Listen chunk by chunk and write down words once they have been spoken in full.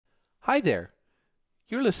Hi there.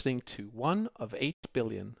 You're listening to One of 8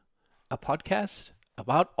 Billion, a podcast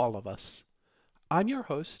about all of us. I'm your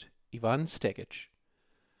host, Ivan Stegic.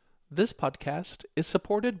 This podcast is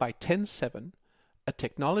supported by 107, a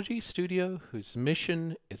technology studio whose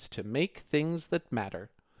mission is to make things that matter,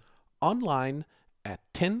 online at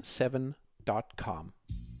 107.com.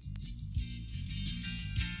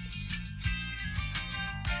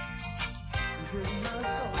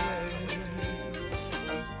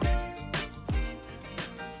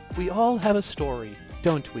 We all have a story,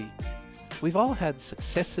 don't we? We've all had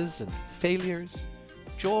successes and failures,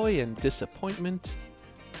 joy and disappointment,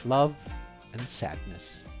 love and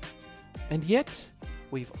sadness. And yet,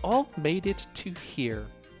 we've all made it to here,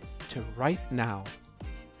 to right now.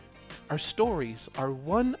 Our stories are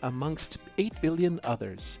one amongst 8 billion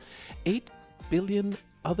others. 8 billion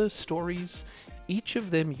other stories, each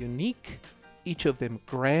of them unique, each of them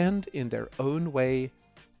grand in their own way,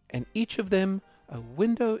 and each of them a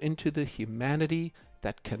window into the humanity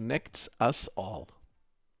that connects us all.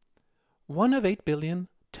 One of 8 billion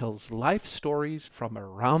tells life stories from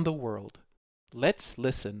around the world. Let's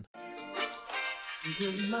listen.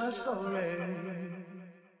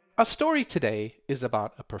 Our story today is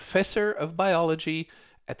about a professor of biology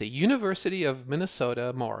at the University of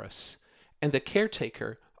Minnesota, Morris, and the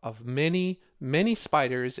caretaker of many, many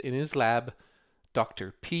spiders in his lab,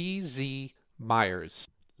 Dr. P.Z. Myers.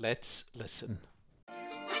 Let's listen.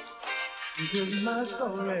 Why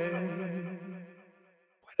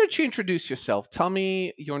don't you introduce yourself? Tell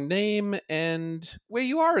me your name and where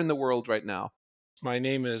you are in the world right now. My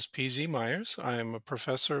name is P.Z. Myers. I am a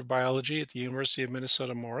professor of biology at the University of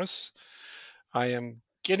Minnesota Morris. I am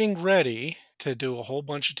getting ready to do a whole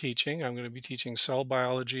bunch of teaching. I'm going to be teaching cell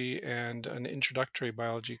biology and an introductory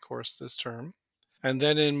biology course this term. And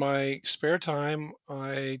then in my spare time,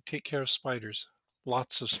 I take care of spiders,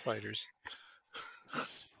 lots of spiders.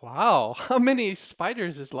 Wow, how many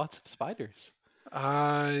spiders is lots of spiders?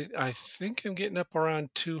 I think I'm getting up around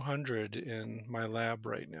 200 in my lab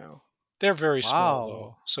right now. They're very small though,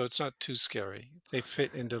 Wow. so it's not too scary. They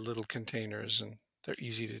fit into little containers and they're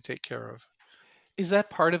easy to take care of. Is that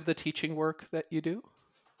part of the teaching work that you do?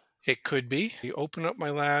 It could be. We open up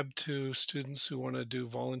my lab to students who want to do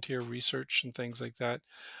volunteer research and things like that.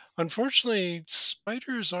 Unfortunately,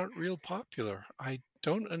 spiders aren't real popular. I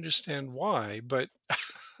don't understand why, but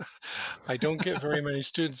I don't get very many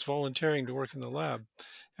students volunteering to work in the lab.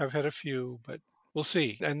 I've had a few, but we'll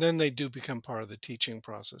see. And then they do become part of the teaching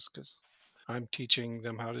process because I'm teaching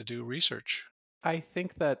them how to do research. I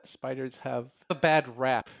think that spiders have a bad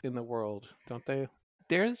rap in the world, don't they?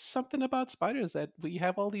 There's something about spiders that we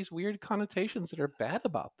have all these weird connotations that are bad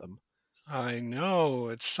about them. I know.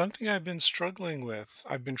 It's something I've been struggling with.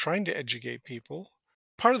 I've been trying to educate people.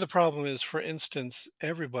 Part of the problem is, for instance,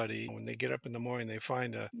 everybody, when they get up in the morning, they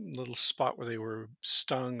find a little spot where they were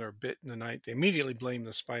stung or bit in the night. They immediately blame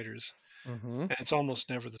the spiders. Hmm. And it's almost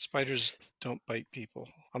never the spiders don't bite people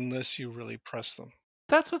unless you really press them.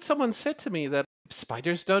 That's what someone said to me, that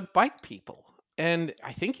spiders don't bite people. And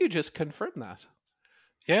I think you just confirmed that.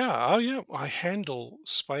 Yeah, oh yeah, I handle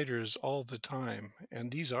spiders all the time,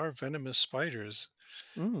 and these are venomous spiders,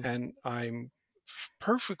 Mm. and I'm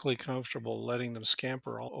perfectly comfortable letting them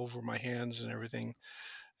scamper all over my hands and everything.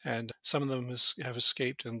 And some of them have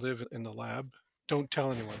escaped and live in the lab. Don't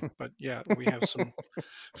tell anyone, but yeah, we have some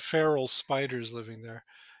feral spiders living there,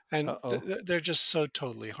 and Uh-oh. they're just so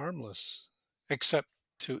totally harmless, except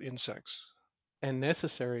to insects. And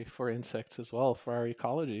necessary for insects as well, for our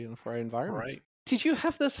ecology and for our environment. Right. Did you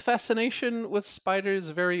have this fascination with spiders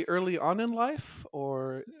very early on in life,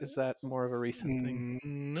 or is that more of a recent thing?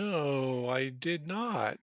 No, I did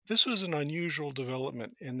not. This was an unusual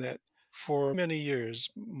development in that for many years,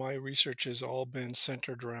 my research has all been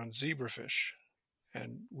centered around zebrafish.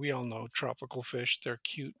 And we all know tropical fish, they're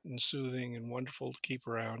cute and soothing and wonderful to keep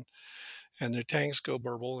around. And their tanks go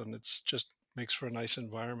burble, and it's just makes for a nice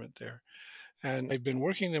environment there. And I've been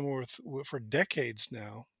working them for decades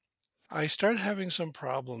now. I started having some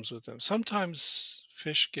problems with them. Sometimes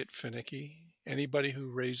fish get finicky. Anybody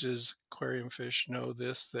who raises aquarium fish know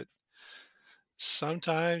this, that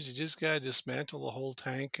sometimes you just got to dismantle the whole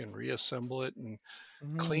tank and reassemble it and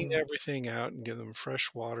clean Mm. everything out and give them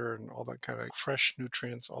fresh water and all that kind of fresh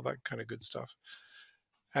nutrients, all that kind of good stuff.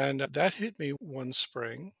 And that hit me one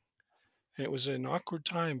spring. And it was an awkward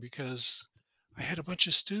time because I had a bunch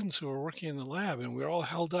of students who were working in the lab and we were all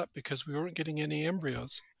held up because we weren't getting any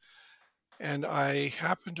embryos. And I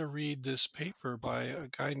happened to read this paper by a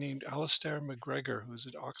guy named Alistair McGregor, who's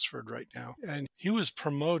at Oxford right now. And he was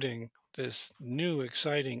promoting this new,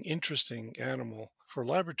 exciting, interesting animal for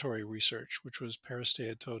laboratory research, which was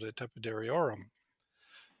Peristeatoda tepidariarum.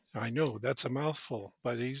 I know that's a mouthful,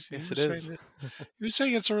 but he Yes, it was saying is. that he was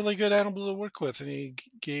saying it's a really good animal to work with, and he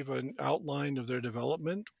gave an outline of their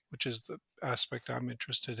development, which is the aspect I'm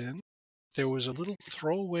interested in. There was a little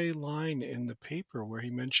throwaway line in the paper where he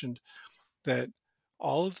mentioned that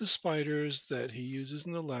all of the spiders that he uses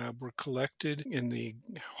in the lab were collected in the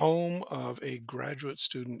home of a graduate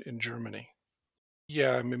student in Germany.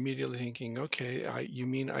 Yeah, I'm immediately thinking, okay, you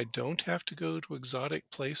mean I don't have to go to exotic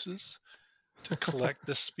places to collect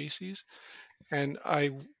this species? And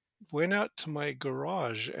went out to my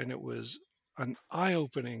garage, and it was an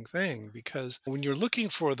eye-opening thing because when you're looking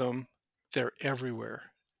for them, they're everywhere.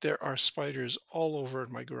 There are spiders all over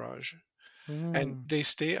my garage, and Mm. they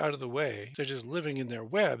stay out of the way. They're just living in their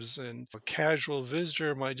webs, and a casual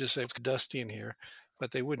visitor might just say, "It's dusty in here,"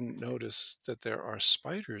 but they wouldn't notice that there are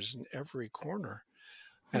spiders in every corner.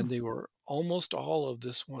 Hmm. And they were almost all of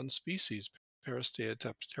this one species, Peristea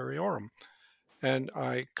tepteriorum. And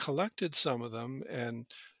I collected some of them and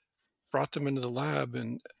brought them into the lab,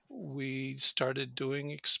 and we started doing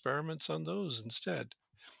experiments on those instead.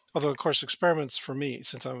 Although, of course, experiments for me,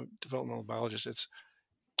 since I'm a developmental biologist, it's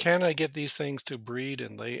can I get these things to breed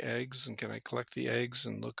and lay eggs? And can I collect the eggs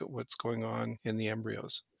and look at what's going on in the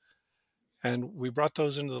embryos? And we brought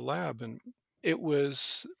those into the lab, and it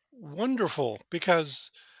was wonderful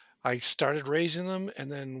because I started raising them.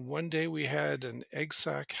 And then one day we had an egg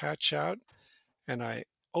sac hatch out, and I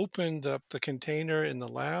opened up the container in the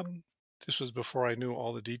lab. This was before I knew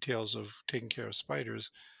all the details of taking care of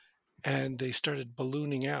spiders. And they started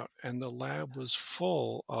ballooning out, and the lab was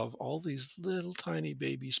full of all these little tiny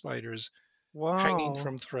baby spiders hanging Wow.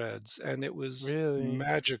 from threads. And it was Really?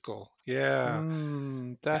 magical. Yeah.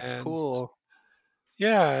 That's And cool.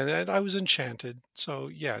 yeah, and I was enchanted. So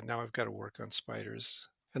yeah, now I've got to work on spiders.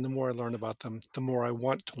 And the more I learn about them, the more I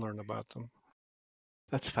want to learn about them.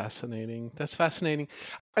 That's fascinating. That's fascinating.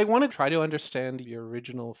 I want to try to understand your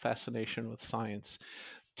original fascination with science.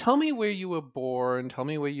 Tell me where you were born. Tell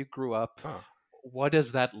me where you grew up. Ah. What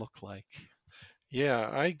does that look like? Yeah,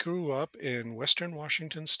 I grew up in Western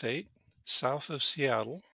Washington State, south of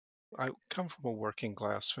Seattle. I come from a working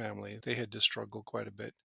class family. They had to struggle quite a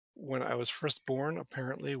bit. When I was first born,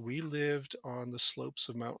 apparently, we lived on the slopes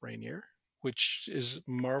of Mount Rainier, which is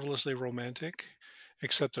marvelously romantic,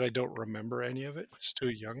 except that I don't remember any of it. I was too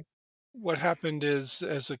young. What happened is,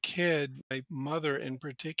 as a kid, my mother in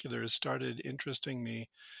particular started interesting me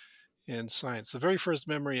in science. The very first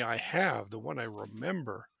memory I have, the one I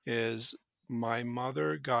remember, is my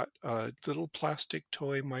mother got a little plastic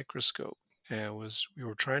toy microscope. And we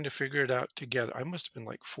were trying to figure it out together. I must have been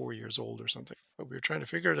like 4 years old or something, but we were trying to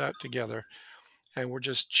figure it out together. And we're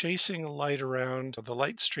just chasing a light around, the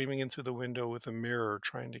light streaming in through the window with a mirror,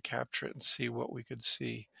 trying to capture it and see what we could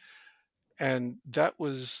see. And that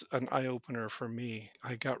was an eye opener for me.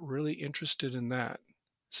 I got really interested in that.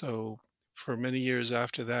 So for many years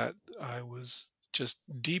after that, I was just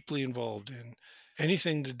deeply involved in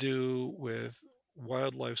anything to do with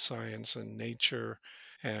wildlife science and nature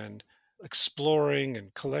and exploring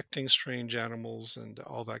and collecting strange animals and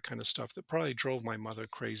all that kind of stuff that probably drove my mother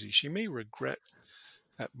crazy. She may regret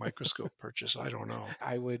that microscope purchase. I don't know.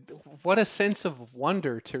 I would, what a sense of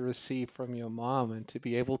wonder to receive from your mom and to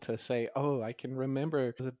be able to say, oh, I can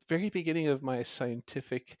remember the very beginning of my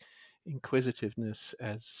scientific inquisitiveness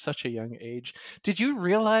at such a young age. Did you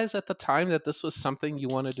realize at the time that this was something you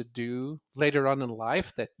wanted to do later on in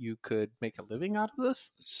life, that you could make a living out of this?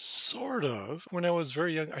 Sort of. When I was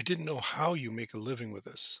very young, I didn't know how you make a living with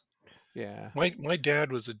this. Yeah. My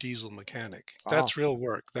dad was a diesel mechanic. Oh. That's real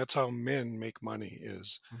work. That's how men make money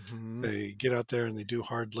is Hmm. they get out there and they do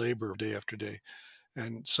hard labor day after day.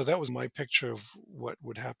 And so that was my picture of what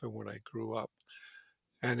would happen when I grew up.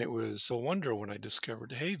 And it was a wonder when I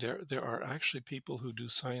discovered, hey, there are actually people who do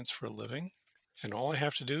science for a living. And all I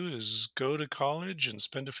have to do is go to college and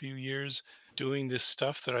spend a few years doing this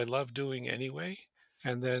stuff that I love doing anyway.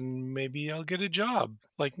 And then maybe I'll get a job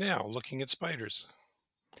like now looking at spiders.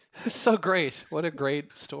 So great. What a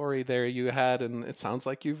great story there you had. And it sounds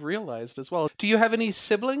like you've realized as well. Do you have any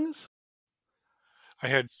siblings? I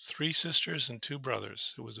had 3 sisters and 2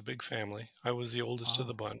 brothers. It was a big family. I was the oldest of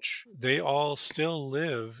the Oh. bunch. They all still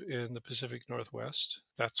live in the Pacific Northwest.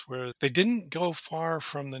 That's where they didn't go far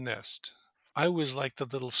from the nest. I was like the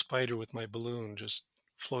little spider with my balloon just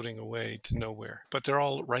floating away to nowhere. But they're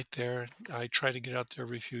all right there. I try to get out there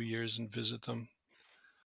every few years and visit them.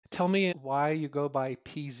 Tell me why you go by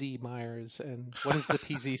PZ Myers and what does the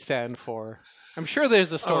PZ stand for? I'm sure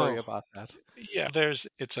there's a story Oh, about that. yeah, there's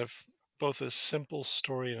it's both a simple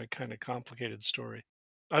story and a kind of complicated story.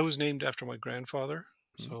 I was named after my grandfather,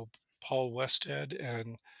 Mm. so Paul Westhead.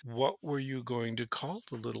 And what were you going to call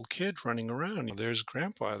the little kid running around? There's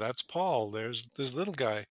Grandpa, that's Paul, there's this little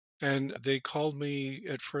guy. And they called me,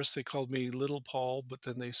 at first, they called me Little Paul, but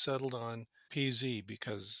then they settled on PZ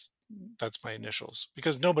because that's my initials,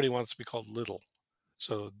 because nobody wants to be called Little.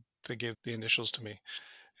 So they gave the initials to me.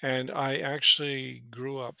 And I actually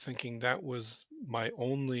grew up thinking that was my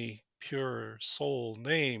only pure soul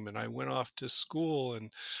name. And I went off to school,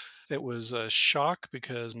 and it was a shock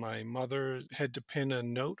because my mother had to pin a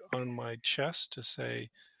note on my chest to say,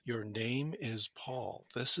 "Your name is Paul.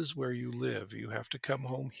 This is where you live. You have to come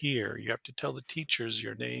home here. You have to tell the teachers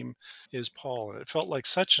your name is Paul." And it felt like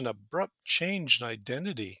such an abrupt change in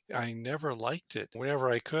identity. I never liked it. Whenever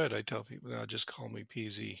I could, I tell people, now just call me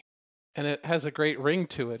PZ. And it has a great ring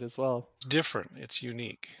to it as well. It's different. It's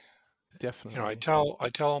unique. Definitely. I tell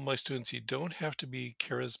all my students, you don't have to be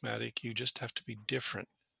charismatic. You just have to be different,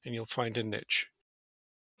 and you'll find a niche.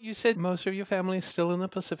 You said most of your family is still in the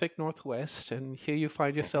Pacific Northwest, and here you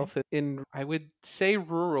find Mhm. yourself in, I would say,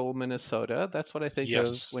 rural Minnesota. That's what I think of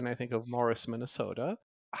Yes. when I think of Morris, Minnesota.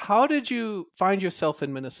 How did you find yourself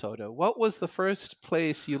in Minnesota? What was the first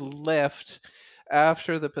place you left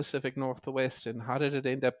after the Pacific Northwest, and how did it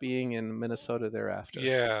end up being in Minnesota thereafter?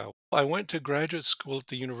 Yeah. I went to graduate school at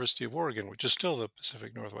the University of Oregon, which is still the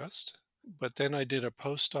Pacific Northwest. But then I did a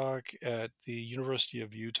postdoc at the University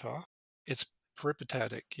of Utah. It's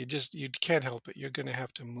peripatetic. You can't help it. You're going to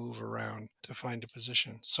have to move around to find a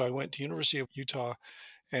position. So I went to University of Utah,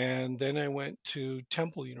 and then I went to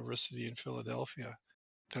Temple University in Philadelphia.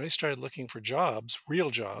 Then I started looking for jobs, real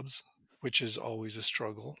jobs, which is always a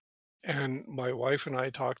struggle. And my wife and I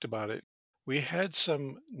talked about it. We had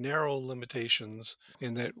some narrow limitations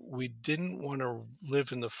in that we didn't want to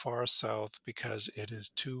live in the far south because it is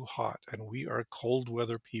too hot and we are cold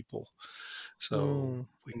weather people. So Mm.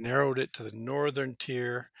 we narrowed it to the northern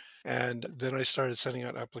tier. And then I started sending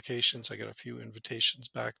out applications. I got a few invitations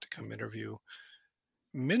back to come interview.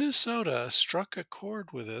 Minnesota struck a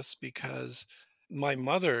chord with us because my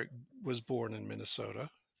mother was born in Minnesota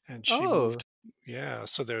and she Oh. moved. Yeah,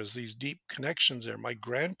 so there's these deep connections there. My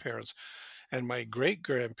grandparents and my great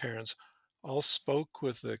grandparents all spoke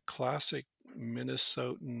with the classic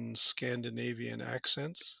Minnesotan Scandinavian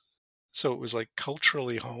accents. So it was like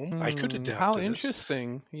culturally home. I could adapt How to this.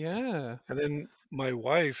 interesting. Yeah. And then my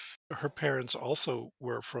wife, her parents also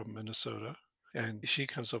were from Minnesota, and she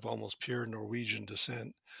comes of almost pure Norwegian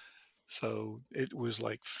descent. So it was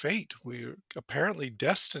like fate. We were apparently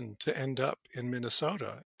destined to end up in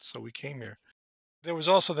Minnesota. So we came here. There was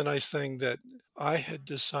also the nice thing that I had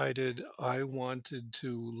decided I wanted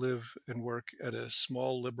to live and work at a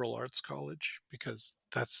small liberal arts college because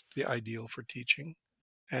that's the ideal for teaching.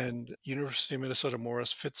 And University of Minnesota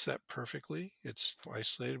Morris fits that perfectly. It's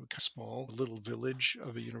isolated, small, little village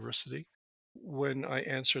of a university. When I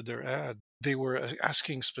answered their ad, they were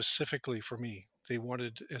asking specifically for me. They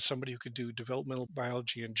wanted somebody who could do developmental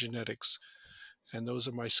biology and genetics, and those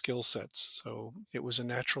are my skill sets. So it was a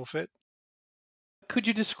natural fit. Could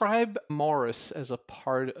you describe Morris as a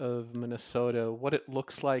part of Minnesota, what it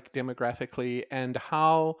looks like demographically, and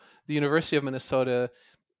how the University of Minnesota,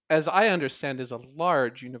 as I understand, is a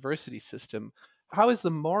large university system? How is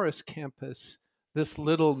the Morris campus this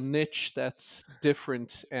little niche that's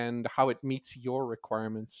different and how it meets your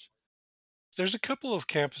requirements? There's a couple of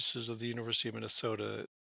campuses of the University of Minnesota.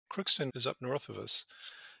 Crookston is up north of us,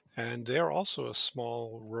 and they're also a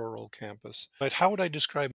small rural campus. But how would I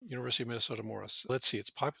describe University of Minnesota Morris? Let's see, it's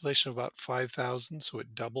population of about 5,000, so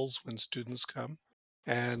it doubles when students come.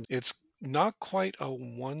 And it's not quite a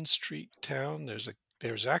one street town.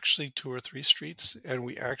 There's actually two or three streets, and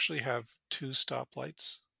we actually have two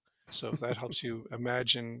stoplights. So if that helps you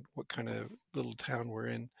imagine what kind of little town we're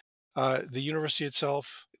in. The university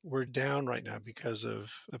itself, we're down right now because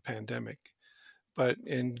of the pandemic. But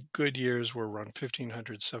in good years, we're around 1,500,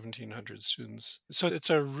 1,700 students. So it's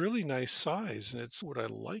a really nice size, and it's what I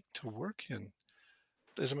like to work in.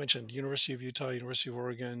 As I mentioned, University of Utah, University of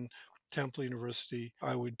Oregon, Temple University,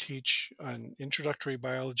 I would teach an introductory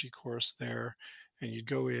biology course there, and you'd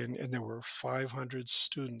go in, and there were 500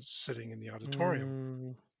 students sitting in the auditorium.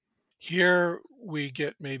 Mm. Here, we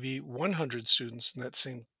get maybe 100 students in that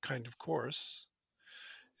same kind of course,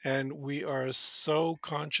 and we are so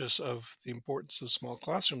conscious of the importance of small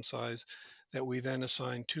classroom size that we then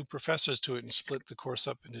assign two professors to it and split the course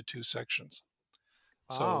up into two sections.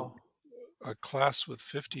 So Wow. a class with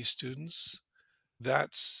 50 students,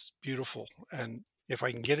 that's beautiful. And if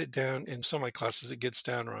I can get it down in some of my classes, it gets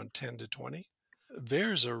down around 10 to 20.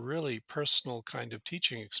 There's a really personal kind of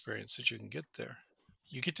teaching experience that you can get there.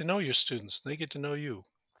 You get to know your students, they get to know you.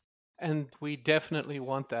 And we definitely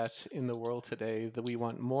want that in the world today, that we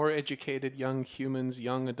want more educated young humans,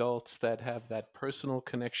 young adults that have that personal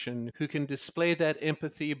connection, who can display that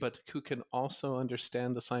empathy, but who can also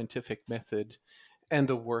understand the scientific method and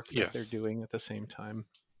the work that they're Yes. doing at the same time.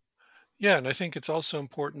 Yeah, and I think it's also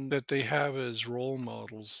important that they have as role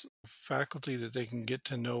models faculty that they can get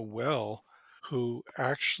to know well who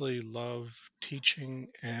actually love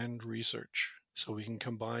teaching and research. So we can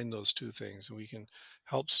combine those two things and we can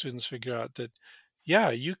help students figure out that,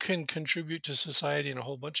 yeah, you can contribute to society in a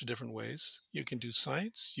whole bunch of different ways. You can do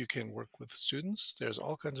science, you can work with students, there's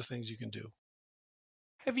all kinds of things you can do.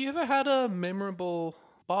 Have you ever had a memorable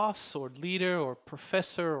boss or leader or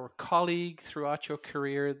professor or colleague throughout your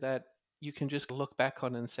career that you can just look back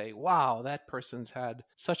on and say, wow, that person's had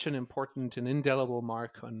such an important and indelible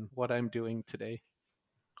mark on what I'm doing today?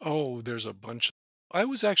 Oh, there's a bunch. I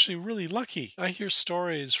was actually really lucky. I hear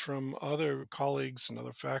stories from other colleagues and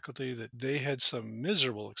other faculty that they had some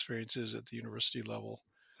miserable experiences at the university level.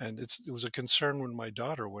 And it was a concern when my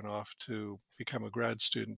daughter went off to become a grad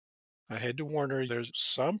student. I had to warn her there's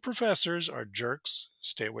some professors are jerks,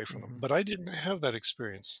 stay away from them. Hmm. But I didn't have that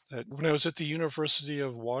experience. That when I was at the University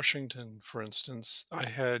of Washington, for instance, I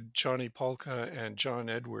had Johnny Polka and John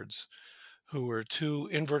Edwards who were two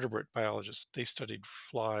invertebrate biologists. They studied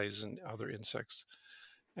flies and other insects,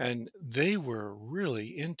 and they were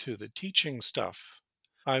really into the teaching stuff.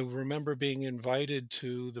 I remember being invited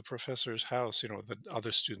to the professor's house, the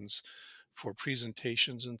other students, for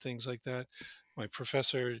presentations and things like that. My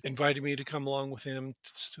professor invited me to come along with him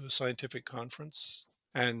to a scientific conference.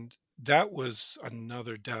 And that was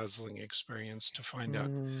another dazzling experience to find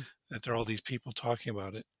out Mm. that there are all these people talking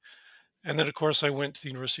about it. And then, of course, I went to the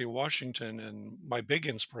University of Washington, and my big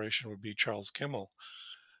inspiration would be Charles Kimmel,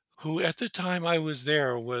 who at the time I was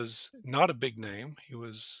there was not a big name. He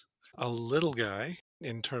was a little guy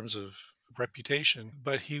in terms of reputation,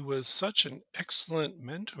 but he was such an excellent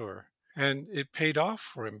mentor. And it paid off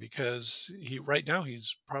for him because right now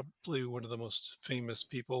he's probably one of the most famous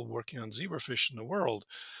people working on zebrafish in the world.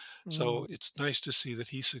 Mm. So it's nice to see that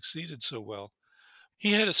he succeeded so well.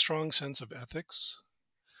 He had a strong sense of ethics.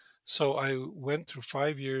 So I went through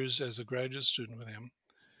 5 years as a graduate student with him,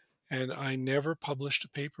 and I never published a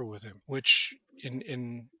paper with him, which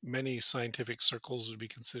in many scientific circles would be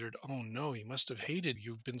considered, oh no, he must have hated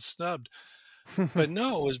you, you've been snubbed. But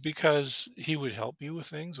no, it was because he would help me with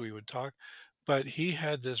things, we would talk. But he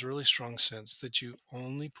had this really strong sense that you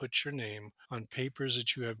only put your name on papers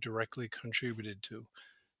that you have directly contributed to.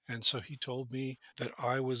 And so he told me that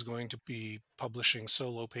I was going to be publishing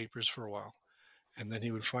solo papers for a while, and then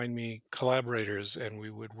he would find me collaborators and we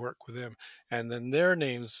would work with them, and then their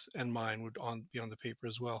names and mine would be on the paper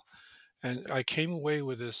as well. And I came away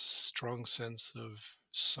with this strong sense of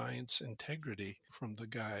science integrity from the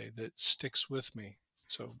guy that sticks with me.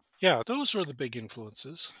 So yeah, those were the big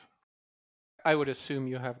influences. I would assume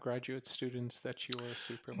you have graduate students that you are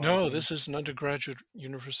No, supervising. this is an undergraduate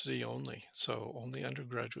university only, so only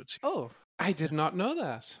undergraduates. Oh, I did not know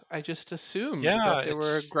that. I just assumed Yeah, that there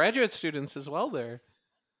were it's graduate students as well there.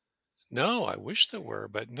 no, I wish there were,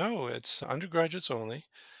 but no, it's undergraduates only,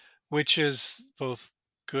 which is both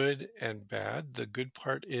good and bad. The good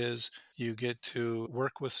part is you get to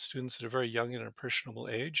work with students at a very young and impressionable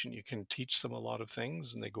age, and you can teach them a lot of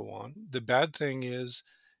things and they go on. The bad thing is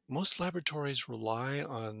most laboratories rely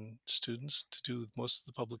on students to do most of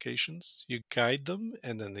the publications. You guide them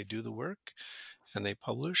and then they do the work and they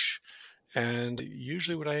publish. And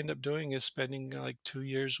usually, what I end up doing is spending like 2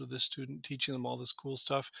 years with this student, teaching them all this cool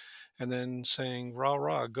stuff, and then saying, rah,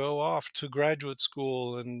 rah, go off to graduate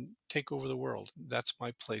school and take over the world. That's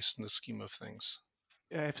my place in the scheme of things.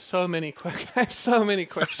 I have so many I have so many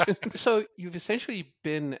questions. So you've essentially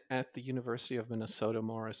been at the University of Minnesota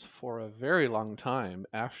Morris for a very long time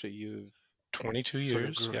after you've 22 sort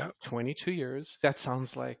of years. grew Yeah. 22 years. That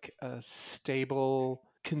sounds like a stable,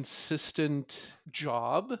 consistent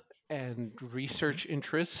job and Mhm. research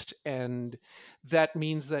interest. And that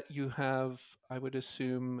means that you have, I would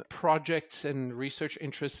assume, projects and research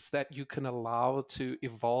interests that you can allow to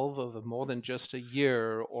evolve over more than just a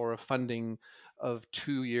year or a funding of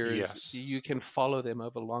 2 years. Yes. You can follow them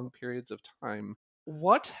over long periods of time.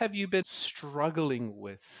 What have you been struggling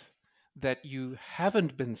with that you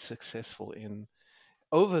haven't been successful in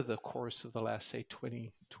over the course of the last, say,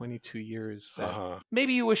 20, 22 years Uh that huh.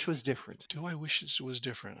 maybe you wish was different? Do I wish it was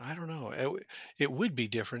different? I don't know. It would be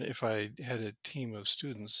different if I had a team of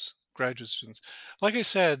students, graduate students. Like I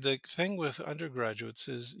said, the thing with undergraduates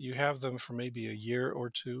is you have them for maybe a year or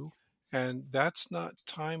two, and that's not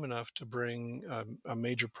time enough to bring a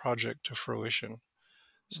major project to fruition.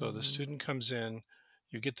 So the Mm. student comes in,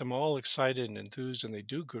 You get them all excited and enthused, and they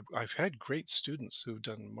do good. I've had great students who've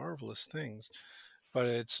done marvelous things, but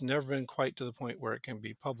it's never been quite to the point where it can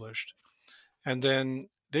be published. And then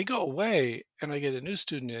they go away, and I get a new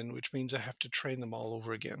student in, which means I have to train them all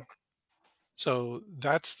over again. So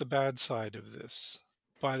that's the bad side of this.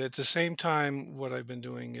 But at the same time, what I've been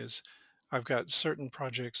doing is I've got certain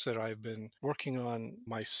projects that I've been working on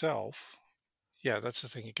myself. Yeah, that's the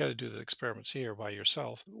thing. You got to do the experiments here by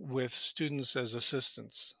yourself with students as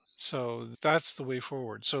assistants. So that's the way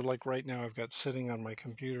forward. So, like right now, I've got sitting on my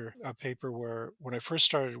computer a paper where when I first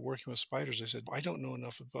started working with spiders, I said, I don't know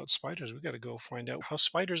enough about spiders. We got to go find out how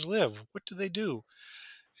spiders live. What do they do?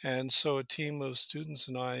 And so a team of students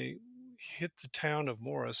and I hit the town of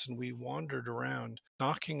Morris and we wandered around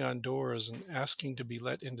knocking on doors and asking to be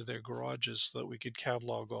let into their garages so that we could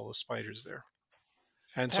catalog all the spiders there.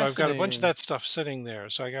 And so I've got a bunch of Fascinating. that stuff sitting there.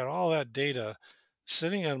 So I got all that data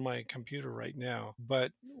sitting on my computer right now.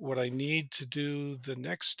 But what I need to do the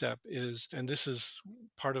next step is, and this is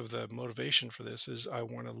part of the motivation for this, is I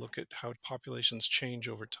want to look at how populations change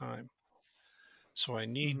over time. So I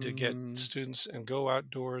need to get Mm, students and go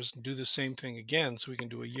outdoors and do the same thing again so we can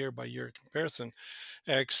do a year by year comparison,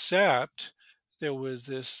 except there was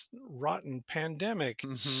this rotten pandemic.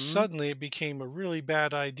 hmm Suddenly it became a really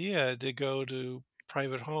bad idea to go to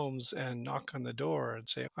private homes and knock on the door and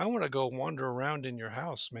say, I want to go wander around in your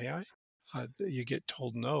house. May I? You get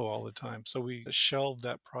told no all the time. So we shelved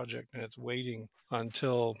that project and it's waiting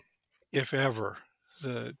until, if ever,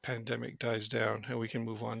 the pandemic dies down and we can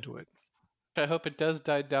move on to it. I hope it does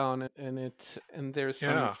die down and there's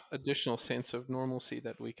some Yeah. additional sense of normalcy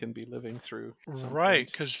that we can be living through at some Right,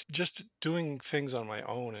 point. because just doing things on my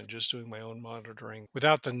own and just doing my own monitoring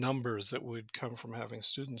without the numbers that would come from having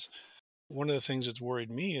students. One of the things that's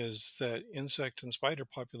worried me is that insect and spider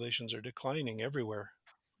populations are declining everywhere.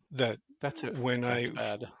 That That's a when that's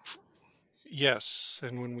bad. yes,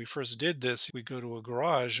 and when we first did this, we'd go to a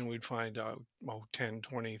garage and we'd find out, 10,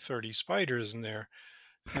 20, 30 spiders in there.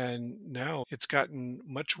 And now it's gotten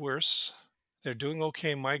much worse. They're doing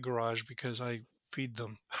okay in my garage because I feed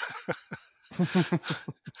them.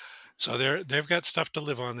 So they've got stuff to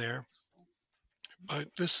live on there.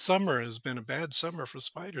 But this summer has been a bad summer for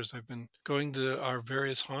spiders. I've been going to our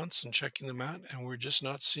various haunts and checking them out, and we're just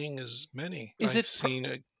not seeing as many. Is I've it seen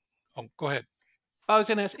a oh, go ahead. I was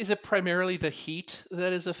gonna ask, is it primarily the heat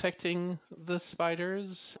that is affecting the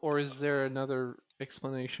spiders, or is there another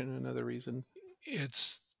explanation, another reason?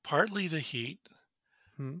 It's partly the heat,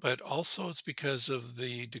 Hmm? but also it's because of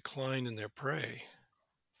the decline in their prey.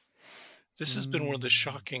 This has been one of the Mm.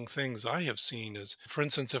 shocking things I have seen is, for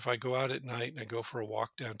instance, if I go out at night and I go for a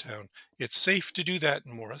walk downtown, it's safe to do that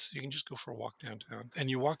in Morris. You can just go for a walk downtown and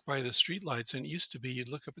you walk by the streetlights. And it used to be you'd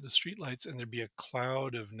look up at the streetlights and there'd be a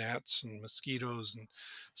cloud of gnats and mosquitoes and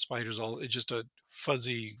spiders, all it's just a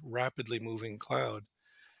fuzzy, rapidly moving cloud.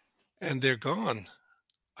 And they're gone.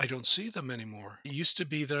 I don't see them anymore. It used to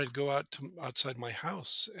be that I'd go out to outside my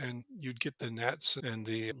house and you'd get the gnats and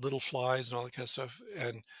the little flies and all that kind of stuff.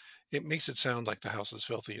 And it makes it sound like the house is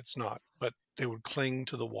filthy. It's not, but they would cling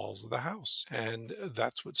to the walls of the house. And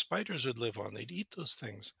that's what spiders would live on. They'd eat those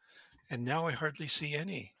things. And now I hardly see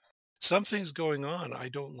any. Something's going on. I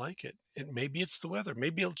don't like it. And maybe it's the weather.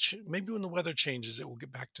 Maybe maybe when the weather changes, it will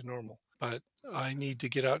get back to normal. But I need to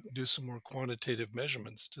get out and do some more quantitative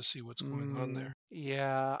measurements to see what's going on there.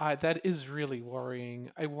 Yeah, that is really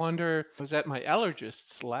worrying. I wonder, I was at my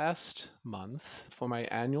allergist's last month for my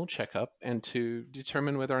annual checkup and to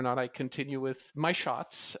determine whether or not I continue with my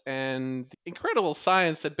shots and incredible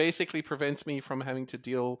science that basically prevents me from having to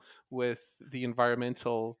deal with the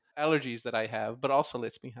environmental allergies that I have, but also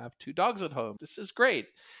lets me have two dogs at home. This is great.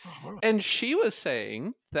 Uh-huh. And she was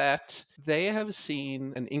saying that they have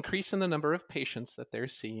seen an increase in the number of patients that they're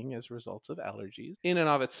seeing as results of allergies. In and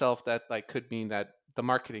of itself, that like could mean that the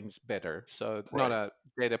marketing's better. So not Right. a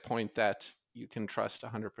data point that you can trust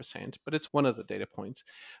 100%, but it's one of the data points.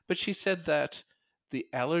 But she said that the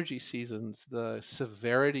allergy seasons, the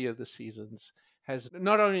severity of the seasons has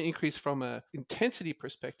not only increased from a intensity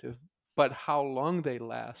perspective, but how long they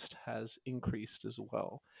last has increased as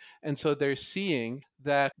well. And so they're seeing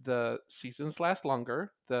that the seasons last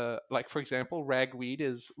longer. The like for example, ragweed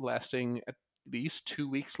is lasting at least 2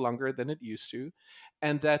 weeks longer than it used to,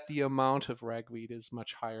 and that the amount of ragweed is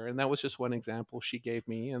much higher. And that was just one example she gave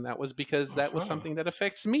me, and that was because that was Uh-huh. something that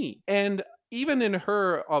affects me. And even in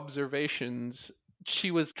her observations,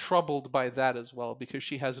 she was troubled by that as well because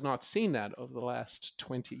she has not seen that over the last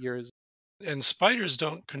 20 years. And spiders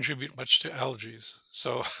don't contribute much to allergies.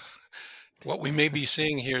 So What we may be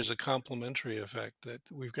seeing here is a complementary effect that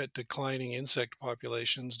we've got declining insect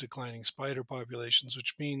populations, declining spider populations,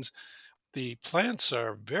 which means the plants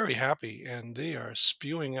are very happy and they are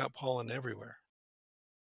spewing out pollen everywhere.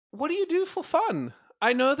 What do you do for fun?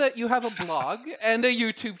 I know that you have a blog and a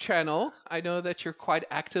YouTube channel. I know that you're quite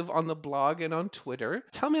active on the blog and on Twitter.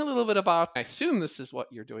 Tell me a little bit about, I assume this is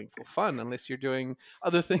what you're doing for fun, unless you're doing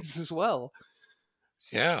other things as well.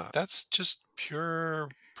 Yeah, that's just pure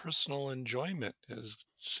personal enjoyment is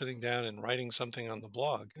sitting down and writing something on the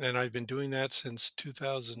blog. And I've been doing that since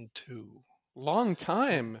 2002. Long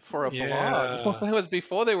time for a blog. Well, Yeah. that was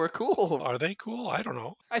before they were cool. Are they cool? I don't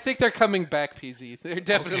know. I think they're coming back, PZ. They're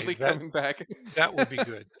Okay, definitely coming back. that would be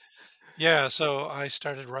good. Yeah, so I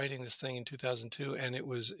started writing this thing in 2002, and it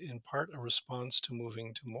was in part a response to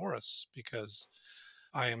moving to Morris because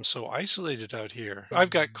I am so isolated out here. I've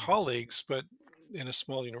got Mm. colleagues, but in a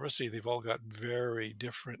small university, they've all got very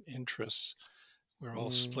different interests. We're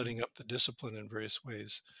all Mm. splitting up the discipline in various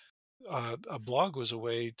ways. A blog was a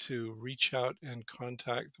way to reach out and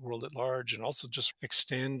contact the world at large and also just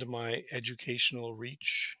extend my educational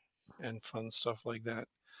reach and fun stuff like that.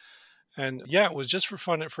 And yeah, it was just for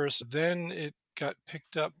fun at first. Then it got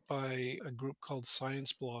picked up by a group called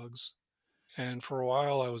Science Blogs. And for a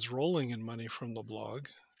while, I was rolling in money from the blog,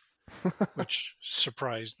 which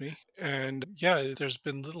surprised me. And yeah, there's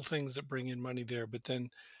been little things that bring in money there. But then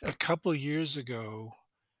a couple years ago,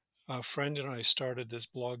 a friend and I started this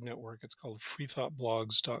blog network. It's called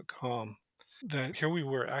freethoughtblogs.com. That here we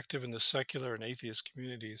were active in the secular and atheist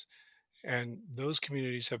communities. And those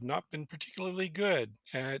communities have not been particularly good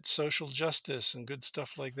at social justice and good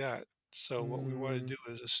stuff like that. So, what we want to Mm. do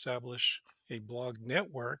is establish a blog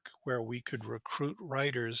network where we could recruit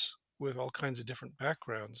writers with all kinds of different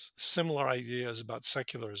backgrounds, similar ideas about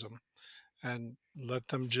secularism, and let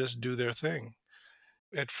them just do their thing.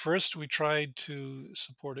 At first, we tried to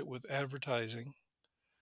support it with advertising.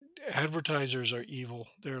 Advertisers are evil,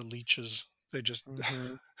 they're leeches. They just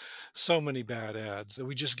Mhm. so many bad ads that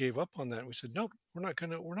we just gave up on that. We said, nope, we're not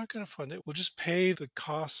gonna fund it. We'll just pay the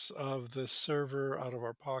costs of the server out of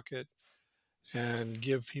our pocket and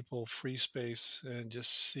give people free space and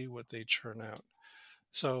just see what they churn out.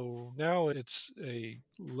 So now it's a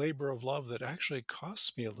labor of love that actually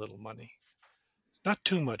costs me a little money. Not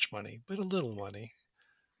too much money, but a little money.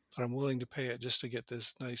 But I'm willing to pay it just to get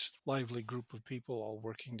this nice, lively group of people all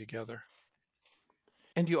working together.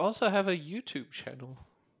 And you also have a YouTube channel.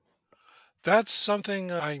 That's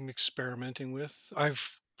something I'm experimenting with.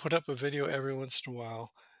 I've put up a video every once in a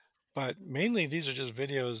while. But mainly, these are just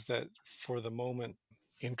videos that, for the moment,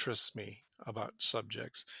 interest me about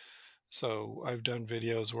subjects. So I've done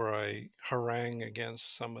videos where I harangue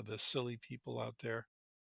against some of the silly people out there.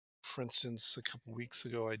 For instance, a couple weeks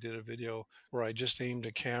ago, I did a video where I just aimed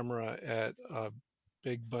a camera at a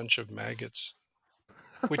big bunch of maggots,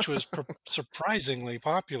 which was surprisingly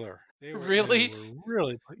popular. They Really? were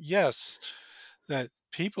really yes, that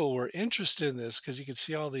people were interested in this because you could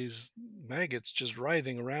see all these maggots just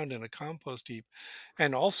writhing around in a compost heap.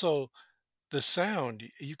 And also the sound,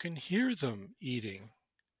 you can hear them eating,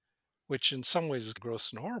 which in some ways is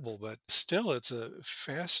gross and horrible, but still it's a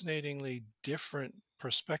fascinatingly different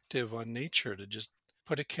perspective on nature to just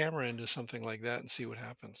put a camera into something like that and see what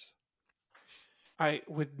happens. I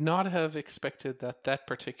would not have expected that that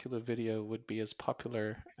particular video would be as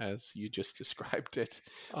popular as you just described it.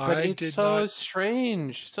 But I it's did not.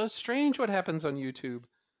 so strange what happens on YouTube.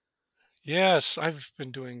 Yes, I've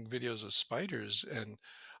been doing videos of spiders and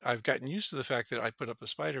I've gotten used to the fact that I put up a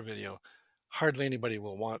spider video. Hardly anybody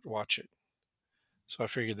will watch it. So I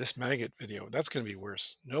figured this maggot video, that's going to be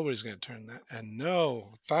worse. Nobody's going to turn that. And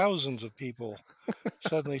no, thousands of people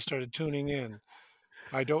suddenly started tuning in.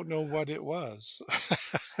 I don't know what it was.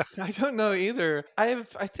 I don't know either. I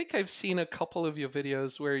think I've seen a couple of your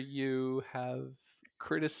videos where you have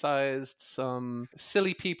criticized some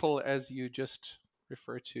silly people, as you just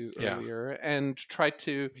referred to Yeah. earlier, and tried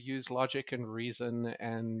to use logic and reason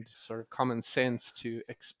and sort of common sense to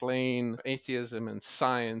explain atheism and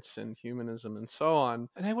science and humanism and so on.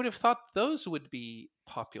 And I would have thought those would be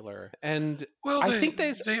popular. And Well, I think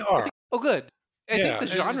there's they are. oh good. I think Yeah. the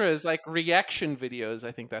genre is like reaction videos.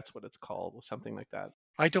 I think that's what it's called, or something like that.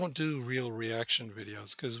 I don't do real reaction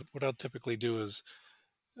videos because what I'll typically do is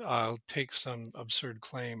I'll take some absurd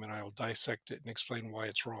claim and I'll dissect it and explain why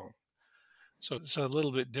it's wrong. So it's a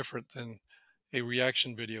little bit different than a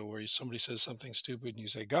reaction video where somebody says something stupid and you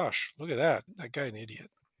say, "Gosh, look at that! That guy an idiot."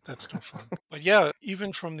 That's no fun. But yeah,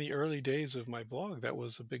 even from the early days of my blog, that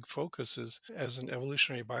was a big focus. Is as an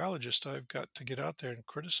evolutionary biologist, I've got to get out there and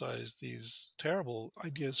criticize these terrible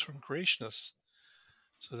ideas from creationists.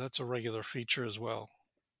 So that's a regular feature as well.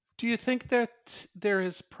 Do you think that there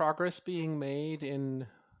is progress being made in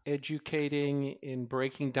educating, in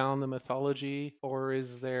breaking down the mythology, or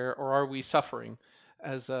are we suffering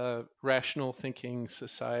as a rational thinking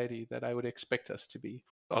society that I would expect us to be?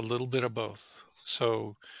 A little bit of both.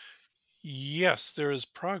 So, yes, there is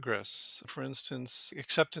progress. For instance,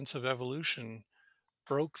 acceptance of evolution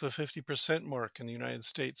broke the 50% mark in the United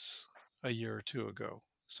States a year or two ago.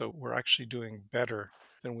 So we're actually doing better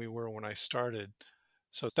than we were when I started.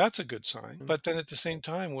 So that's a good sign. Mm. But then at the same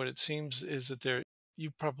time, what it seems is that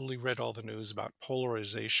you probably read all the news about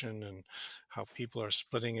polarization and how people are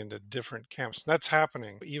splitting into different camps. That's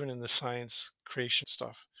happening even in the science creation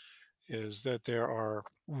stuff, is that there are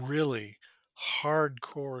really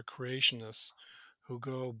hardcore creationists who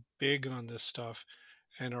go big on this stuff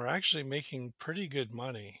and are actually making pretty good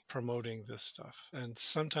money promoting this stuff. And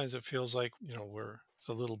sometimes it feels like, we're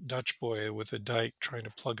the little Dutch boy with a dike trying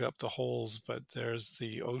to plug up the holes, but there's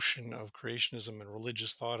the ocean of creationism and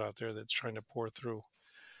religious thought out there that's trying to pour through.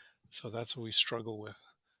 So that's what we struggle with.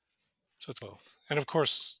 So it's both. And of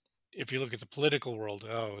course, if you look at the political world,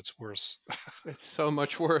 oh, it's worse. It's so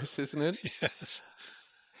much worse, isn't it? Yes.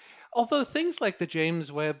 Although things like the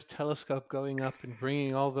James Webb telescope going up and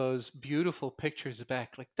bringing all those beautiful pictures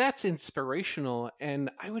back, like that's inspirational. And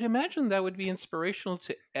I would imagine that would be inspirational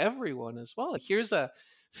to everyone as well. Here's a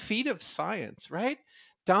feat of science, right?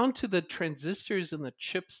 Down to the transistors and the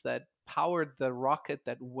chips that powered the rocket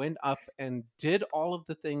that went up and did all of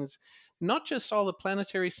the things, not just all the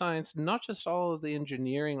planetary science, not just all of the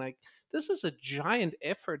engineering. Like, this is a giant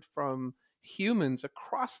effort from humans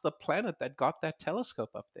across the planet that got that telescope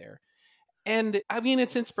up there. And I mean,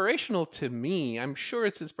 it's inspirational to me. I'm sure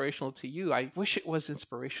it's inspirational to you. I wish it was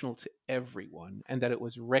inspirational to everyone and that it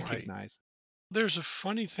was Right. recognized. There's a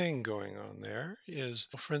funny thing going on there is,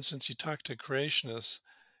 for instance, you talk to creationists,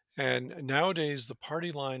 and nowadays the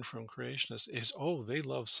party line from creationists is, oh, they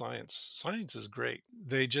love science. Science is great.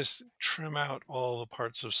 They just trim out all the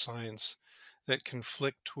parts of science that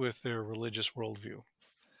conflict with their religious worldview.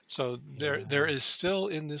 So there Yeah. is still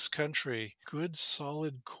in this country good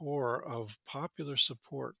solid core of popular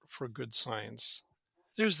support for good science.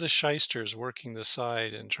 There's the shysters working the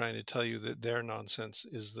side and trying to tell you that their nonsense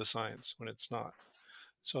is the science when it's not.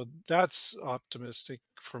 So that's optimistic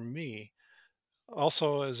for me.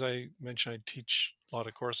 Also, as I mentioned, I teach a lot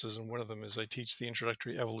of courses, and one of them is I teach the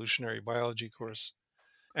introductory evolutionary biology course.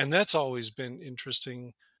 And that's always been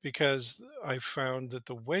interesting because I found that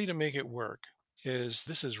the way to make it work is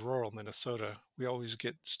this is rural Minnesota. We always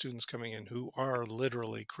get students coming in who are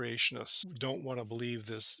literally creationists, don't want to believe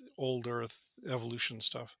this old earth evolution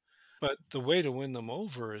stuff. But the way to win them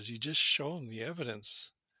over is you just show them the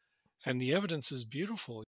evidence, and the evidence is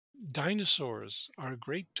beautiful. Dinosaurs are a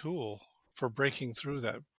great tool for breaking through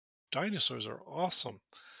that. Dinosaurs are awesome.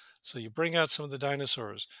 So you bring out some of the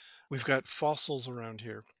dinosaurs. We've got fossils around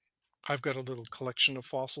here. I've got a little collection of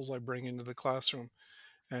fossils I bring into the classroom,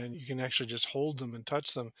 and you can actually just hold them and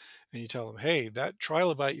touch them. And you tell them, hey, that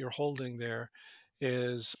trilobite you're holding there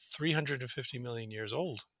is 350 million years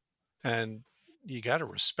old. And you got to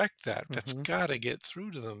respect that. That's Hmm. got to get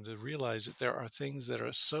through to them to realize that there are things that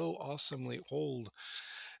are so awesomely old.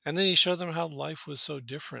 And then you show them how life was so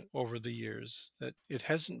different over the years, that it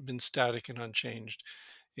hasn't been static and unchanged.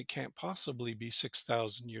 It can't possibly be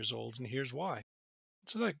 6,000 years old, and here's why.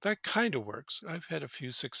 So that kind of works. I've had a few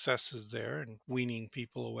successes there and weaning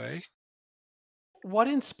people away. What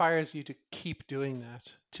inspires you to keep doing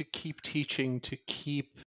that, to keep teaching, to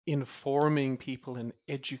keep informing people and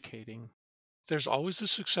educating? There's always the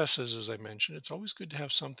successes, as I mentioned. It's always good to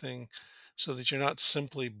have something so that you're not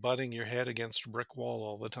simply butting your head against a brick wall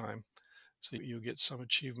all the time. So you get some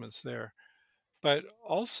achievements there. But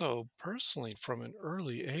also, personally, from an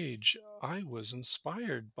early age, I was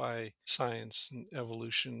inspired by science and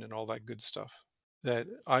evolution and all that good stuff. That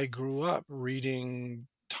I grew up reading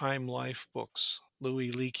Time Life books,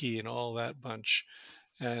 Louis Leakey and all that bunch,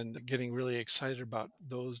 and getting really excited about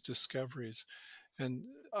those discoveries. And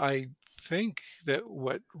I think that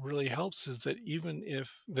what really helps is that even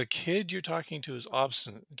if the kid you're talking to is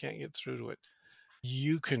obstinate and can't get through to it,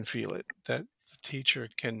 you can feel it, that the teacher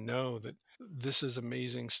can know that this is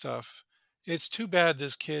amazing stuff. It's too bad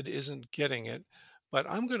this kid isn't getting it, but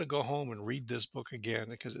I'm going to go home and read this book again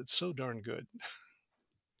because it's so darn good.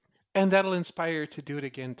 And that'll inspire you to do it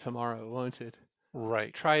again tomorrow, won't it?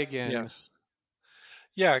 Right. Try again. Yes.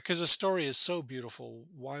 Yeah, because the story is so beautiful.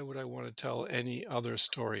 Why would I want to tell any other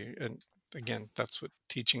story? And again, that's what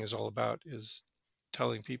teaching is all about, is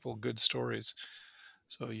telling people good stories.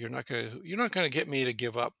 So you're not going to get me to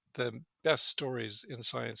give up the best stories in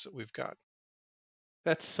science that we've got.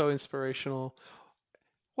 That's so inspirational.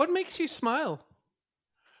 What makes you smile?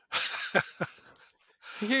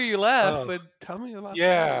 I hear you laugh, Oh, but tell me about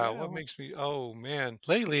that. yeah, Yeah. what makes me oh, man.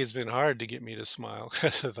 Lately, it's been hard to get me to smile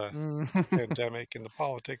because of the Mm. pandemic and the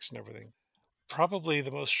politics and everything. Probably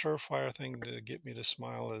the most surefire thing to get me to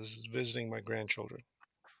smile is visiting my grandchildren.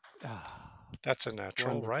 Ah, That's a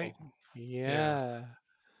natural, right? wonderful. Yeah, Yeah.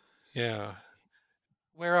 yeah.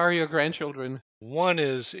 Where are your grandchildren? One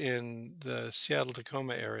is in the Seattle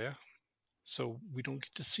Tacoma area, so we don't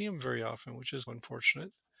get to see him very often, which is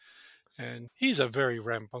unfortunate. And he's a very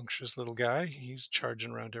rambunctious little guy. He's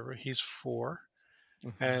charging around everywhere. He's 4.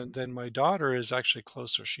 And Mhm. then my daughter is actually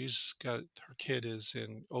closer. She's got her kid is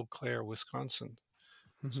in Eau Claire, Wisconsin,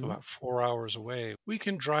 so Mhm. about 4 hours away. We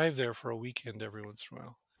can drive there for a weekend every once in a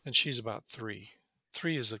while. And she's about 3.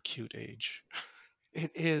 3 is a cute age.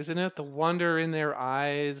 It is, isn't it? The wonder in their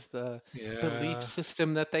eyes, the belief Yeah.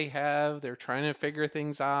 system that they have. They're trying to figure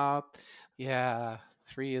things out. Yeah,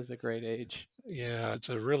 3 is a great age. Yeah, it's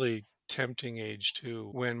a really tempting age too.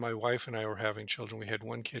 When my wife and I were having children, we had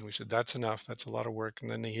one kid and we said, that's enough. That's a lot of work. And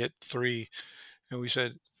then they hit 3 and we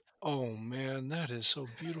said, oh man, that is so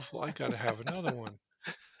beautiful. I got to have another one.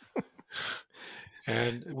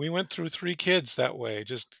 And we went through 3 kids that way,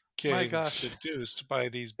 just My getting gosh. seduced by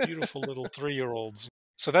these beautiful little 3-year-olds.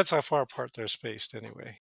 So that's how far apart they're spaced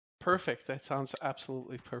anyway. Perfect. That sounds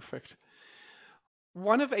absolutely perfect.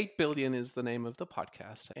 One of 8 billion is the name of the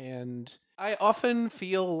podcast. And I often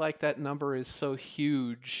feel like that number is so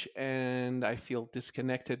huge and I feel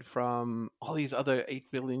disconnected from all these other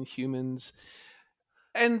 8 billion humans.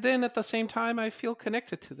 And then at the same time, I feel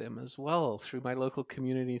connected to them as well through my local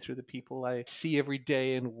community, through the people I see every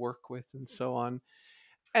day and work with, and so on.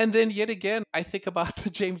 And then yet again, I think about the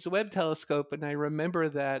James Webb Telescope, and I remember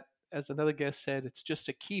that, as another guest said, it's just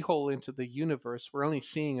a keyhole into the universe. We're only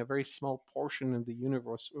seeing a very small portion of the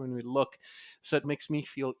universe when we look. So it makes me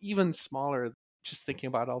feel even smaller just thinking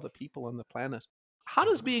about all the people on the planet. How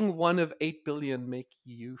does Yeah. being one of 8 billion make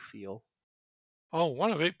you feel? Oh,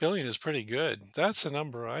 1 of 8 billion is pretty good. That's a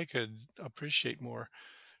number I could appreciate more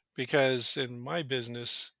because in my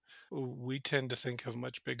business, we tend to think of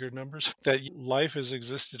much bigger numbers. That life has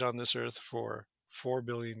existed on this earth for 4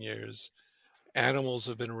 billion years. Animals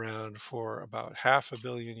have been around for about half a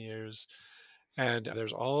billion years. And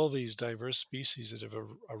there's all these diverse species that have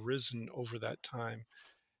arisen over that time.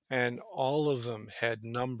 And all of them had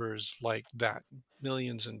numbers like that,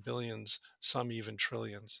 millions and billions, some even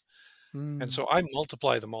trillions. And Hmm. so I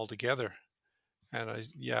multiply them all together. And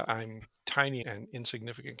yeah, I'm tiny and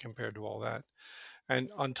insignificant compared to all that.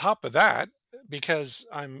 And on top of that, because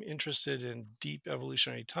I'm interested in deep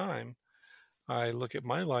evolutionary time, I look at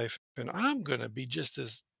my life and I'm going to be just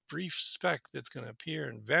this brief speck that's going to appear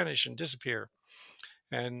and vanish and disappear.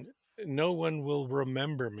 And no one will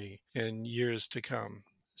remember me in years to come.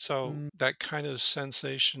 So, Mm. that kind of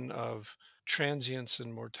sensation of transience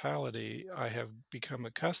and mortality, I have become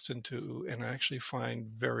accustomed to and I actually find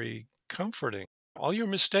very comforting. All your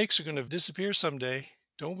mistakes are going to disappear someday.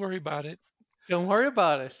 Don't worry about it. Don't worry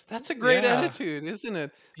about it. That's a great Yeah. attitude, isn't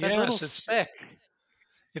it? That little Yes, speck.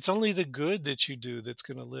 it's only the good that you do that's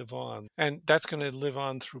going to live on. And that's going to live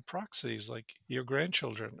on through proxies like your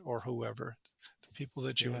grandchildren or whoever, the people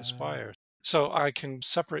that you Yeah. inspire. So I can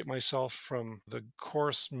separate myself from the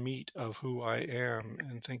coarse meat of who I am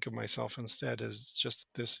and think of myself instead as just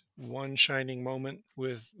this one shining moment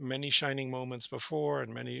with many shining moments before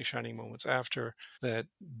and many shining moments after that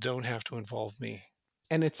don't have to involve me.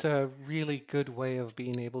 And it's a really good way of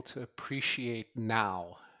being able to appreciate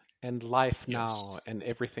now and life now Yes. and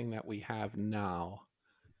everything that we have now.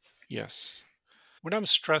 Yes. When I'm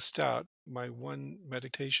stressed out, my one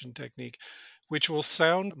meditation technique, which will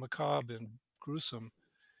sound macabre and gruesome,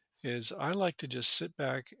 is I like to just sit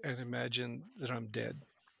back and imagine that I'm dead.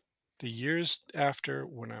 The years after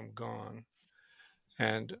when I'm gone,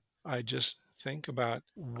 and I just think about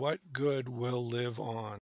what good will live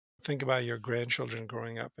on. Think about your grandchildren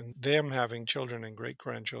growing up and them having children and great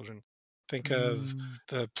grandchildren. Think of Mm.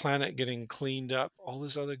 the planet getting cleaned up, all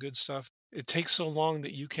this other good stuff. It takes so long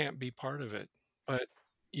that you can't be part of it, but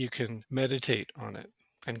you can meditate on it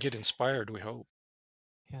and get inspired, we hope.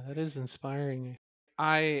 Yeah, that is inspiring.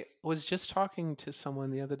 I was just talking to someone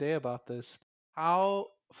the other day about this. How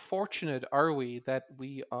fortunate are we that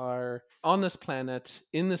we are on this planet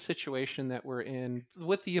in the situation that we're in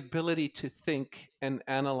with the ability to think and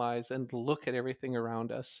analyze and look at everything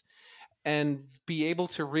around us and be able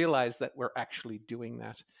to realize that we're actually doing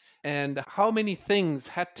that. And how many things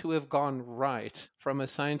had to have gone right from a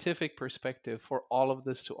scientific perspective for all of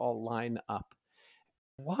this to all line up?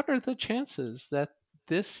 What are the chances that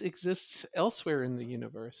this exists elsewhere in the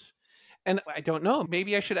universe? And I don't know,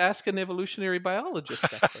 maybe I should ask an evolutionary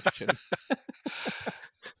biologist that question.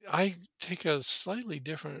 I take a slightly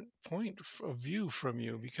different of view from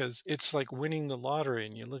you because it's like winning the lottery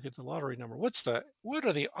and you look at the lottery number. What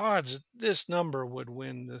are the odds that this number would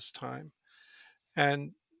win this time?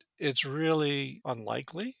 And it's really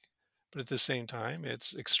unlikely, but at the same time,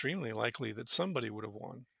 it's extremely likely that somebody would have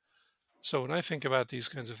won. So when I think about these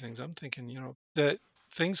kinds of things, I'm thinking, that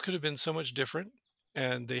things could have been so much different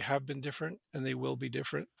and they have been different and they will be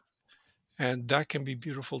different. And that can be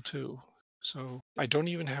beautiful too. So I don't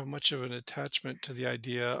even have much of an attachment to the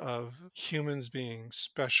idea of humans being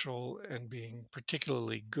special and being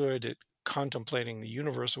particularly good at contemplating the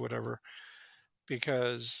universe or whatever,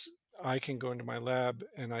 because I can go into my lab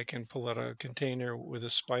and I can pull out a container with a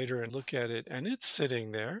spider and look at it, and it's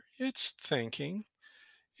sitting there, it's thinking,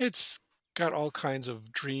 it's got all kinds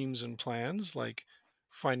of dreams and plans, like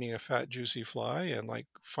finding a fat, juicy fly and like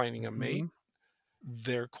finding a mate. Hmm.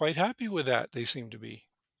 They're quite happy with that, they seem to be.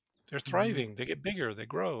 They're Hmm. thriving, they get bigger, they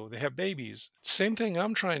grow, they have babies. Same thing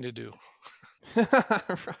I'm trying to do.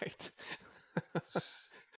 Right.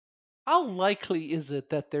 How likely is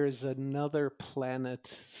it that there's another planet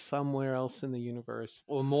somewhere else in the universe,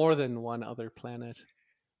 or more than one other planet,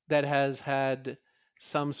 that has had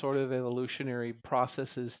some sort of evolutionary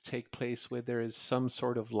processes take place where there is some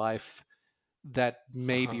sort of life that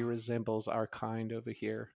maybe Uh-huh. resembles our kind over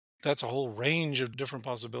here? That's a whole range of different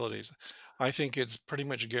possibilities. I think it's pretty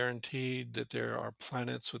much guaranteed that there are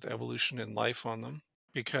planets with evolution and life on them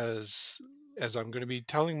because, as I'm going to be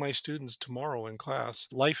telling my students tomorrow in class,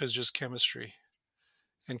 life is just chemistry,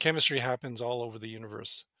 and chemistry happens all over the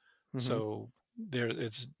universe. Hmm. So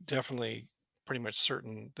it's definitely pretty much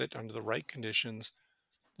certain that under the right conditions,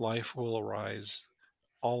 life will arise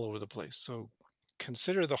all over the place. So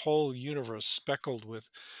consider the whole universe speckled with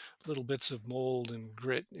little bits of mold and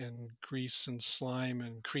grit and grease and slime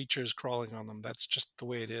and creatures crawling on them. That's just the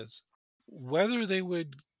way it is. Whether they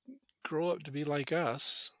would grow up to be like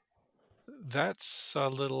us, that's a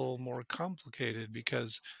little more complicated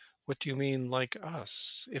because what do you mean like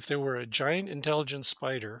us? If there were a giant intelligent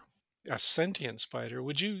spider, a sentient spider,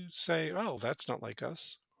 would you say, oh, that's not like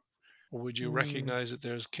us? Or would you Mm, recognize that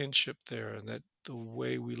there's kinship there and that the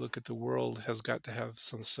way we look at the world has got to have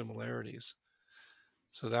some similarities?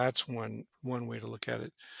 So that's one way to look at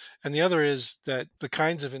it. And the other is that the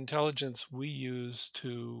kinds of intelligence we use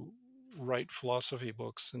to write philosophy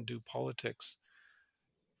books and do politics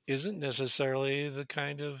isn't necessarily the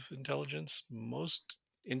kind of intelligence most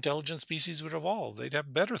intelligent species would evolve. They'd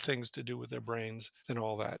have better things to do with their brains than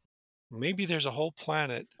all that. Maybe there's a whole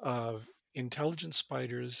planet of intelligent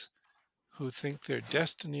spiders who think their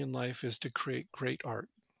destiny in life is to create great art.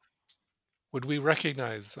 Would we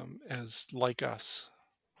recognize them as like us?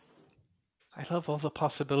 I love all the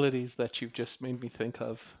possibilities that you've just made me think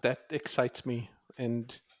of. That excites me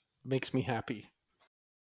and makes me happy.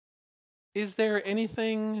 Is there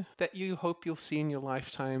anything that you hope you'll see in your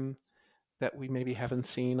lifetime that we maybe haven't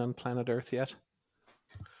seen on planet Earth yet?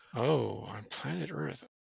 Oh, on planet Earth.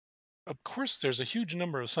 Of course, there's a huge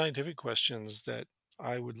number of scientific questions that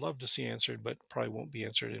I would love to see answered, but probably won't be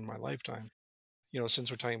answered in my lifetime.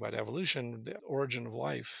 Since we're talking about evolution, the origin of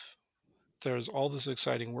life, there's all this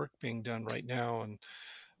exciting work being done right now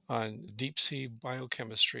on deep sea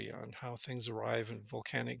biochemistry, on how things arrive in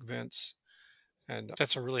volcanic vents. And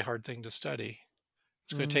that's a really hard thing to study.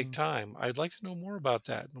 It's going to take Mm, time. I'd like to know more about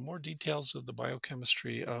that. More details of the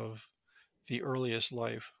biochemistry of the earliest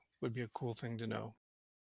life would be a cool thing to know.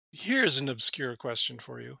 Here's an obscure question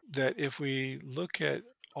for you that if we look at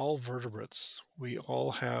all vertebrates, we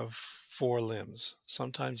all have four limbs.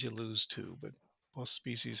 Sometimes you lose two, but most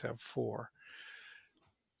species have four.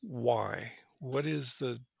 Why? What is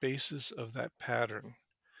the basis of that pattern?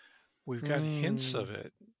 We've got hints mm. of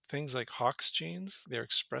it. Things like Hox genes, they're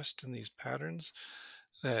expressed in these patterns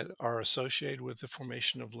that are associated with the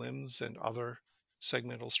formation of limbs and other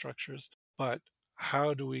segmental structures. But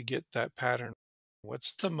how do we get that pattern?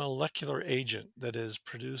 What's the molecular agent that is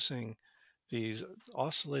producing these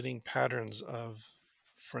oscillating patterns of,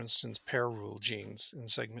 for instance, pair rule genes in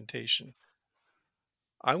segmentation?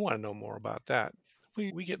 I want to know more about that.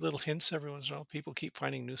 We get little hints every once in a while. People keep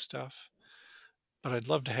finding new stuff, but I'd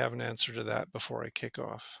love to have an answer to that before I kick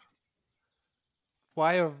off.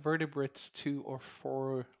 Why are vertebrates two or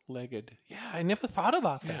four legged? Yeah, I never thought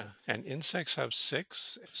about that. Yeah. And insects have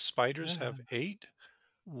six, spiders Yeah. have eight.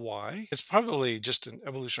 Why? It's probably just an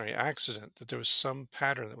evolutionary accident that there was some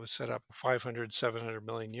pattern that was set up 500, 700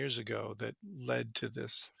 million years ago that led to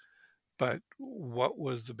this. But what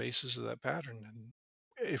was the basis of that pattern?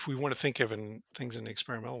 if we want to think of things in an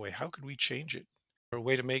experimental way, how could we change it? Or a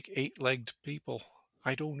way to make eight-legged people?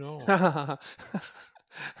 I don't know.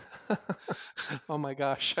 Oh my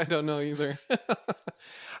gosh, I don't know either.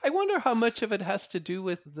 I wonder how much of it has to do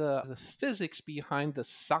with the physics behind the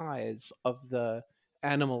size of the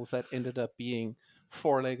animals that ended up being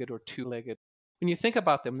four-legged or two-legged. When you think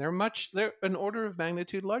about them, they're an order of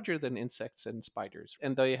magnitude larger than insects and spiders.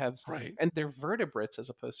 Right. And they're vertebrates as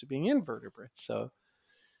opposed to being invertebrates. So,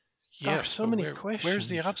 gosh, Yes, so but many where's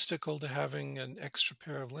the questions. obstacle to having an extra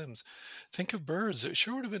pair of limbs? Think of birds. It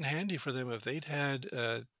sure would have been handy for them if they'd had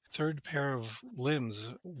a third pair of limbs,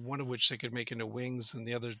 one of which they could make into wings, and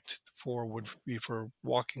the other four would be for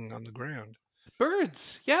walking on the ground.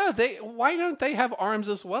 Birds, yeah, why don't they have arms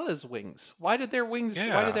as well as wings? Why did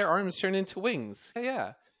Yeah, their arms turn into wings?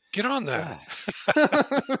 Yeah. get on that. God.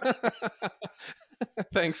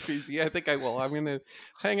 Thanks, PZ. I think I will. I'm going to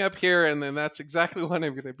hang up here, and then that's exactly what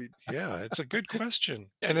I'm going to be. Yeah, it's a good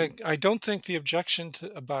question. And I don't think the objection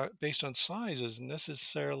about based on size is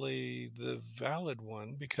necessarily the valid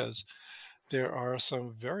one because there are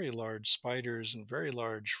some very large spiders and very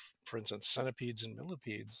large, for instance, centipedes and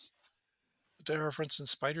millipedes. There are, for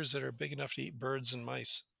instance, spiders that are big enough to eat birds and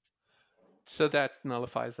mice. So that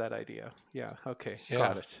nullifies that idea. Yeah. Okay.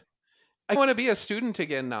 Got Yeah. it. I want to be a student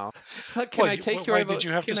again now. Can I take your Why did vote?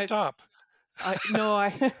 you have to stop? I no,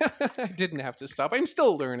 I I didn't have to stop. I'm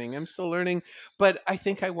still learning. But I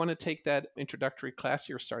think I want to take that introductory class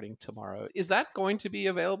you're starting tomorrow. Is that going to be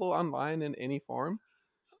available online in any form?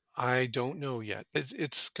 I don't know yet.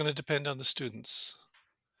 It's going to depend on the students.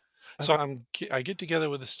 So Okay. I get together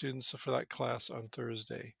with the students for that class on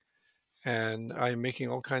Thursday, and I'm making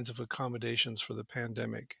all kinds of accommodations for the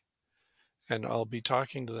pandemic. And I'll be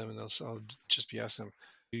talking to them, and I'll just be asking them,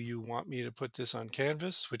 "Do you want me to put this on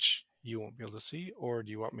Canvas, which you won't be able to see, or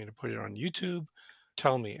do you want me to put it on YouTube?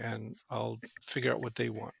 Tell me, and I'll figure out what they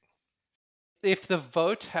want." If the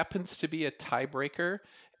vote happens to be a tiebreaker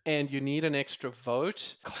and you need an extra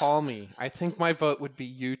vote, call me. I think my vote would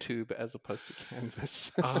be YouTube as opposed to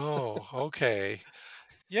Canvas. Oh, okay.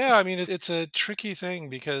 Yeah, I mean, it's a tricky thing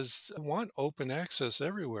because I want open access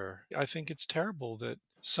everywhere. I think it's terrible that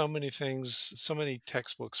so many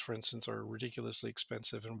textbooks, for instance, are ridiculously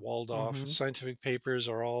expensive and walled off. Hmm. Scientific papers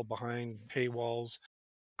are all behind paywalls.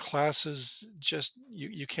 Classes just,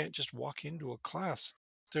 you can't just walk into a class.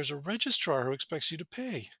 There's a registrar who expects you to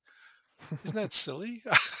pay. Isn't that silly?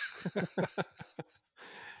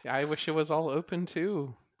 I wish it was all open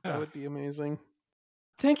too. That Yeah. would be amazing.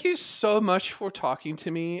 Thank you so much for talking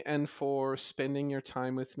to me and for spending your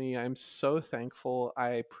time with me. I'm so thankful. I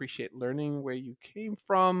appreciate learning where you came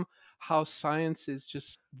from, how science is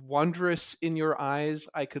just wondrous in your eyes.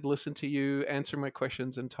 I could listen to you answer my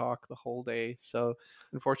questions and talk the whole day. So,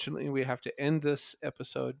 unfortunately, we have to end this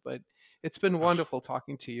episode, but it's been Ah, wonderful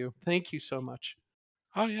talking to you. Thank you so much.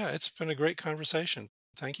 oh, yeah, it's been a great conversation.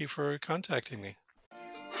 Thank you for contacting me.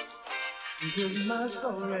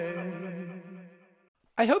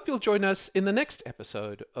 I hope you'll join us in the next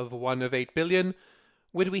episode of One of 8 Billion,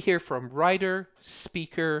 when we hear from writer,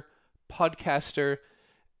 speaker, podcaster,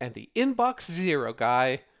 and the inbox zero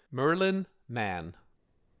guy, Merlin Mann.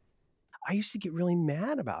 I used to get really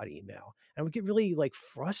mad about email. I would get really like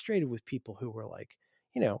frustrated with people who were like,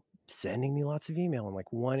 sending me lots of email and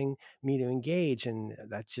like wanting me to engage. And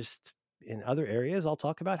that just in other areas, I'll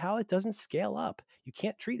talk about how it doesn't scale up. You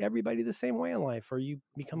can't treat everybody the same way in life or you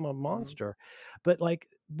become a Mhm. monster. But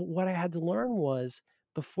what I had to learn was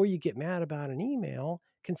before you get mad about an email,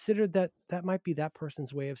 consider that that might be that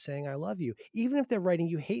person's way of saying I love you. Even if they're writing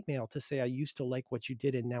you hate mail to say I used to like what you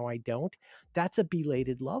did and now I don't, that's a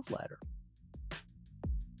belated love letter.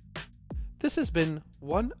 This has been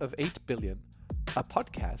One of 8 Billion, a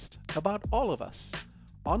podcast about all of us,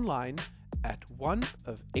 online at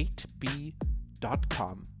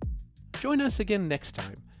oneof8b.com. Join us again next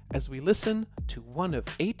time as we listen to one of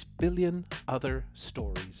 8 billion other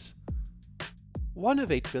stories. One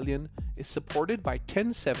of 8 Billion is supported by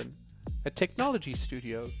 107, a technology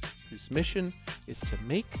studio whose mission is to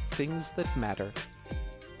make things that matter.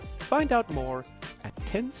 Find out more at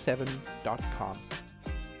 107.com.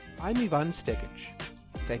 I'm Ivan Stegic.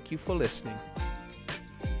 Thank you for listening.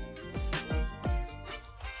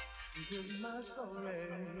 This is my story.